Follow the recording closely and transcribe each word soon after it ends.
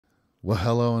Well,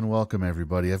 hello and welcome,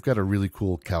 everybody. I've got a really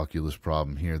cool calculus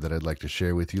problem here that I'd like to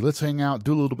share with you. Let's hang out,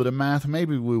 do a little bit of math.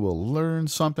 Maybe we will learn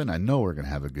something. I know we're going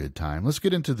to have a good time. Let's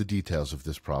get into the details of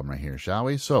this problem right here, shall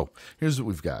we? So here's what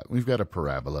we've got. We've got a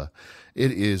parabola.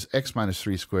 It is x minus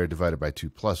 3 squared divided by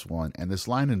 2 plus 1. And this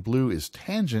line in blue is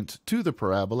tangent to the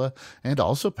parabola and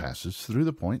also passes through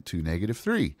the point 2, negative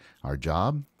 3. Our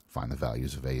job, find the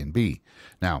values of a and b.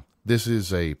 Now, this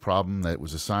is a problem that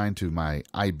was assigned to my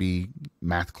IB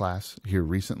math class here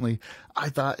recently. I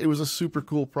thought it was a super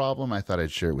cool problem. I thought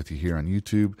I'd share it with you here on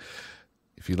YouTube.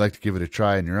 If you'd like to give it a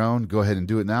try on your own, go ahead and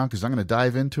do it now because I'm going to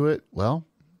dive into it, well,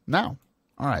 now.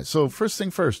 All right, so first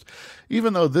thing first,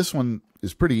 even though this one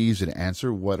is pretty easy to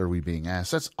answer, what are we being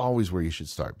asked? That's always where you should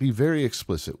start. Be very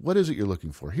explicit. What is it you're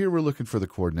looking for? Here we're looking for the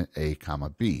coordinate a comma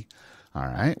b. All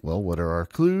right, well, what are our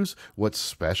clues? What's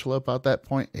special about that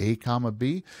point a comma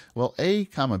b? Well, a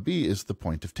comma b is the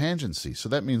point of tangency. So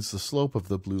that means the slope of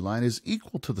the blue line is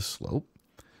equal to the slope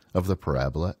of the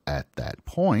parabola at that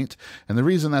point. And the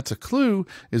reason that's a clue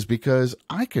is because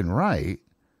I can write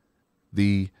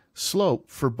the slope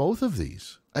for both of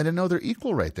these. I didn't know they're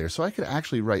equal right there. So I could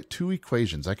actually write two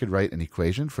equations. I could write an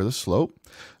equation for the slope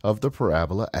of the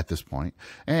parabola at this point,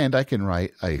 and I can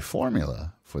write a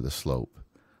formula for the slope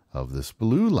of this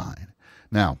blue line.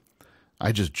 Now,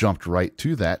 I just jumped right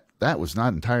to that. That was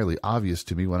not entirely obvious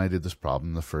to me when I did this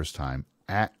problem the first time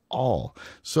at all.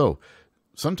 So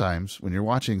sometimes when you're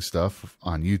watching stuff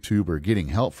on YouTube or getting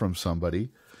help from somebody,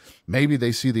 maybe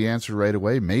they see the answer right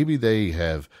away. Maybe they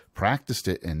have practiced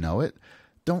it and know it.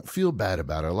 Don't feel bad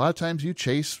about it. A lot of times you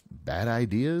chase bad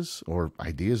ideas or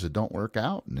ideas that don't work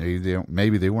out.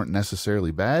 Maybe they weren't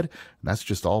necessarily bad. That's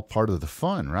just all part of the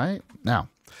fun, right? Now,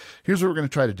 here's what we're going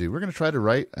to try to do. We're going to try to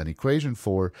write an equation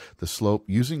for the slope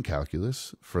using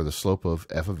calculus for the slope of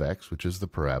f of x, which is the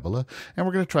parabola. And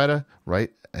we're going to try to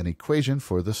write an equation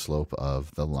for the slope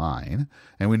of the line.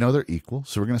 And we know they're equal,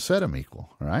 so we're going to set them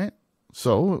equal, all right?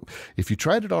 So if you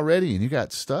tried it already and you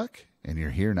got stuck and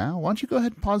you're here now, why don't you go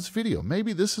ahead and pause the video?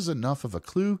 Maybe this is enough of a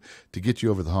clue to get you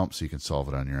over the hump so you can solve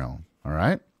it on your own, all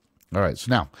right? All right, so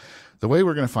now, the way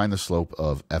we're going to find the slope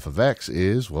of f of x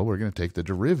is, well, we're going to take the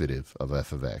derivative of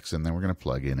f of x, and then we're going to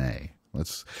plug in a.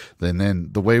 Then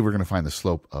the way we're going to find the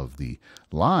slope of the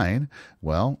line,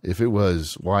 well, if it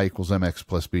was y equals mx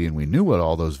plus b and we knew what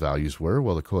all those values were,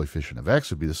 well, the coefficient of x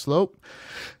would be the slope.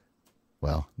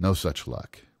 Well, no such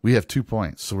luck. We have 2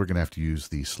 points, so we're going to have to use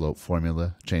the slope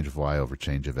formula, change of y over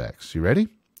change of x. You ready?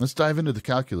 Let's dive into the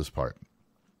calculus part.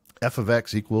 F of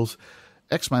x equals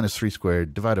x minus 3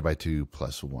 squared divided by 2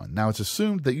 plus 1. Now, it's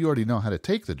assumed that you already know how to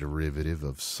take the derivative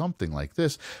of something like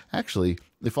this. Actually,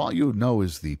 if all you know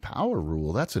is the power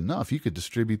rule, that's enough. You could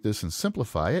distribute this and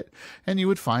simplify it, and you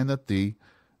would find that the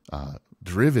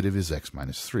derivative is x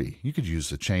minus 3. You could use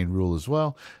the chain rule as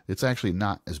well. It's actually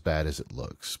not as bad as it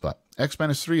looks, but x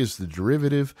minus 3 is the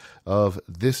derivative of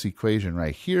this equation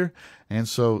right here, and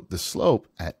so the slope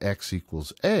at x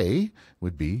equals a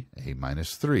would be a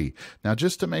minus 3. Now,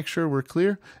 just to make sure we're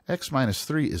clear, x minus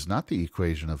 3 is not the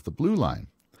equation of the blue line.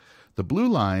 The blue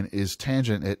line is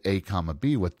tangent at a comma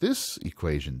b. What this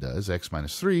equation does, x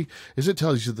minus 3, is it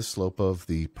tells you the slope of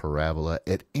the parabola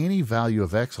at any value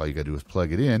of x. All you got to do is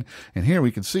plug it in. And here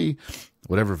we can see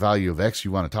whatever value of x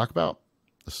you want to talk about,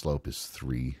 the slope is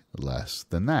 3 less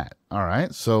than that. All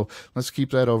right, so let's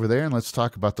keep that over there and let's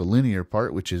talk about the linear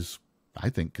part, which is, I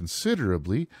think,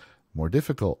 considerably more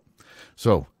difficult.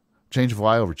 So change of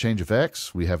y over change of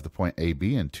x, we have the point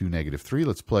AB and 2, negative 3.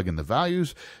 Let's plug in the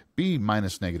values. B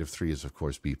minus negative 3 is, of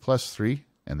course, b plus 3,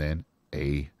 and then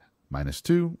a minus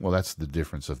 2. Well, that's the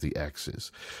difference of the x's.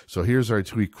 So here's our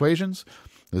two equations.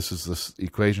 This is the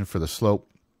equation for the slope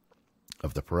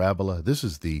of the parabola. This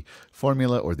is the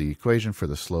formula or the equation for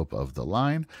the slope of the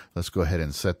line. Let's go ahead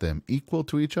and set them equal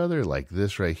to each other like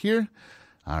this right here.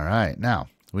 All right, now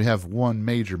we have one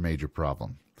major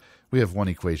problem. We have one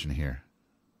equation here,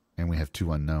 and we have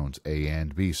two unknowns, a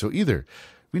and b. So either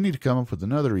we need to come up with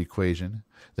another equation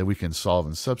that we can solve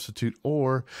and substitute,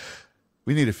 or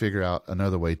we need to figure out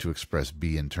another way to express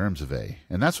b in terms of a.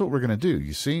 And that's what we're going to do.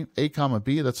 You see, a comma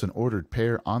b, that's an ordered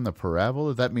pair on the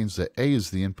parabola. That means that a is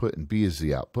the input and b is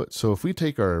the output. So if we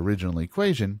take our original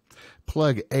equation,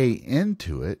 plug a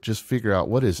into it, just figure out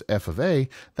what is f of a,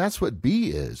 that's what b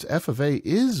is. F of a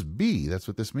is b. That's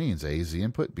what this means. A is the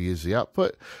input, b is the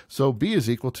output. So b is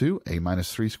equal to a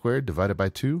minus 3 squared divided by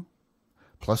 2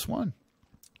 plus 1.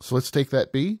 So let's take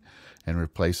that b and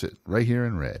replace it right here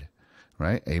in red,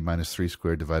 right? A minus 3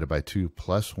 squared divided by 2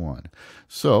 plus 1.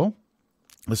 So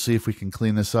let's see if we can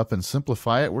clean this up and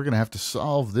simplify it. We're going to have to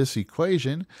solve this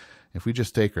equation, If we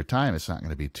just take our time, it's not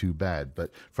going to be too bad.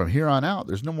 But from here on out,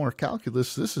 there's no more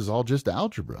calculus. This is all just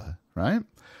algebra, right?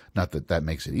 Not that that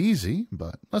makes it easy,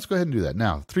 but let's go ahead and do that.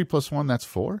 Now, 3 plus 1, that's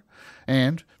 4.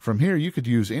 And from here, you could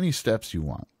use any steps you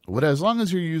want. But as long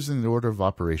as you're using the order of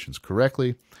operations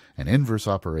correctly and inverse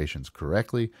operations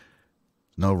correctly,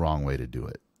 no wrong way to do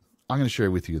it. I'm going to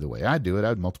share with you the way I do it. I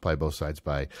would multiply both sides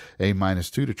by a minus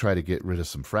 2 to try to get rid of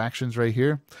some fractions right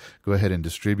here. Go ahead and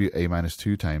distribute a minus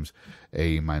 2 times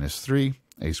a minus 3,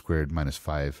 a squared minus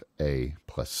 5a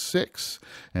plus 6.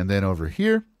 And then over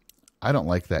here, I don't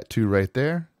like that 2 right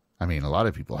there. I mean, a lot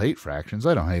of people hate fractions.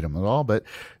 I don't hate them at all, but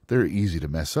they're easy to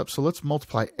mess up. So let's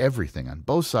multiply everything on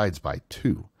both sides by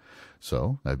 2.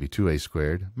 So that would be 2a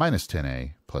squared minus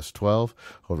 10a plus 12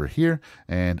 over here.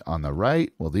 And on the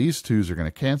right, well, these 2's are going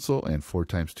to cancel, and 4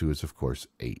 times 2 is, of course,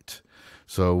 8.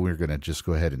 So we're going to just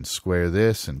go ahead and square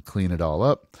this and clean it all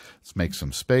up. Let's make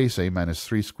some space. A minus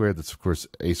 3 squared, that's, of course,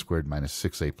 a squared minus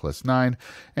 6a plus 9.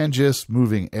 And just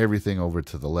moving everything over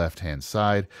to the left-hand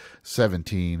side,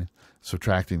 17.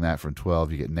 Subtracting that from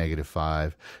 12, you get negative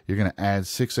 5. You're going to add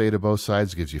 6a to both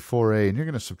sides, gives you 4a, and you're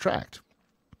going to subtract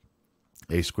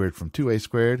a squared from 2a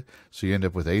squared, so you end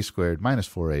up with a squared minus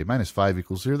 4a minus 5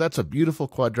 equals 0. That's a beautiful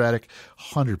quadratic,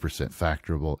 100%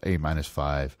 factorable, a minus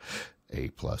 5, a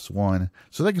plus 1.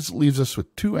 So that leaves us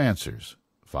with 2 answers,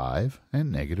 5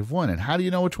 and negative 1. And how do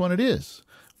you know which one it is?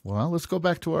 Well, let's go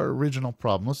back to our original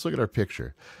problem. Let's look at our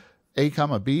picture. A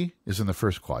comma b is in the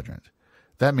first quadrant.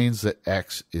 That means that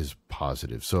x is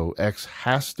positive. So x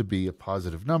has to be a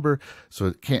positive number, so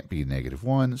it can't be negative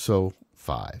 1, so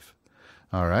 5.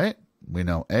 All right. We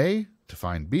know A. To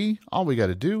find B, all we got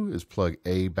to do is plug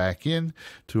A back in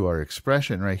to our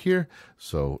expression right here.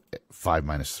 So 5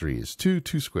 minus 3 is 2.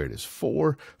 2 squared is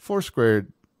 4.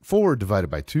 4 divided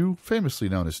by 2, famously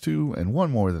known as 2, and 1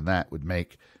 more than that would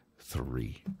make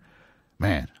 3.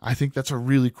 Man, I think that's a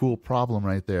really cool problem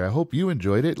right there. I hope you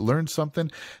enjoyed it, learned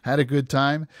something, had a good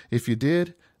time. If you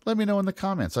did, let me know in the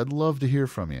comments. I'd love to hear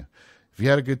from you. If you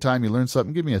had a good time, you learned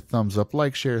something, give me a thumbs up,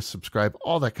 like, share, subscribe,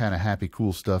 all that kind of happy,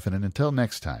 cool stuff. And until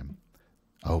next time,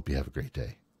 I hope you have a great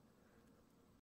day.